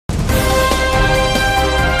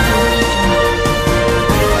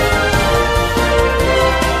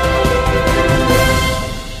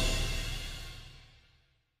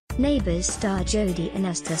Neighbours star Jodi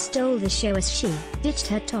Anasta stole the show as she ditched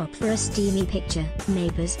her top for a steamy picture.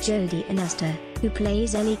 Neighbours' Jodi Anasta, who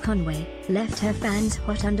plays Elly Conway, left her fans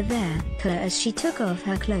hot under their collar as she took off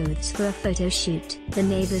her clothes for a photo shoot. The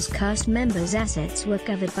Neighbours cast members' assets were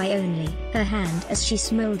covered by only her hand as she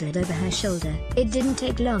smoldered over her shoulder. It didn't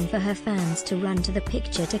take long for her fans to run to the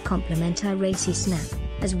picture to compliment her racy snap.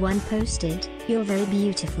 As one posted, "You're very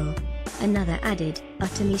beautiful." Another added,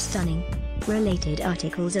 "Utterly stunning." Related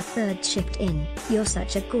articles a third chipped in, "You're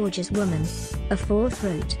such a gorgeous woman." A fourth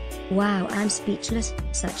wrote, "Wow, I'm speechless,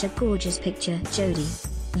 such a gorgeous picture, Jodi."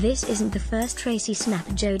 This isn't the first racy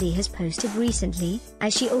snap Jodi has posted recently,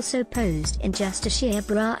 as she also posed in just a sheer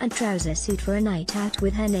bra and trouser suit for a night out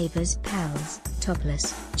with her Neighbours pals.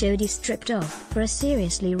 Topless, Jodi stripped off for a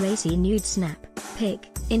seriously racy nude snap. Pic,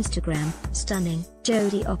 Instagram, stunning.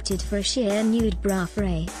 Jodi opted for a sheer nude bra for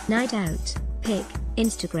a night out. Pic,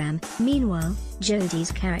 Instagram. Meanwhile,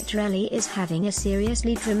 Jodi's character Elly is having a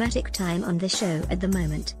seriously dramatic time on the show at the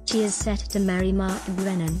moment. She is set to marry Mark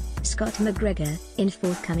Brennan, Scott McGregor, in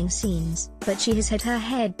forthcoming scenes, but she has had her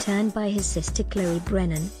head turned by his sister Chloe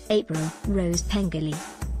Brennan, April Rose Pengelly.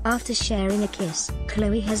 After sharing a kiss,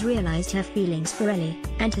 Chloe has realized her feelings for Elly,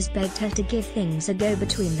 and has begged her to give things a go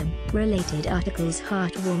between them. Related articles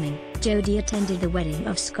heartwarming. Jodi attended the wedding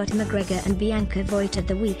of Scott McGregor and Bianca Voigt at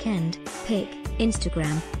the weekend. Pic,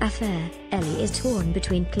 Instagram. Affair. Elly is torn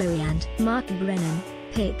between Chloe and Mark Brennan.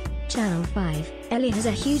 Pic, Channel 5. Elly has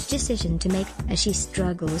a huge decision to make, as she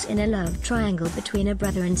struggles in a love triangle between a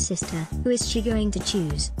brother and sister. Who is she going to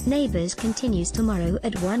choose? Neighbours continues tomorrow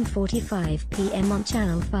at 1:45 p.m. on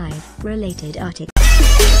Channel 5. Related article.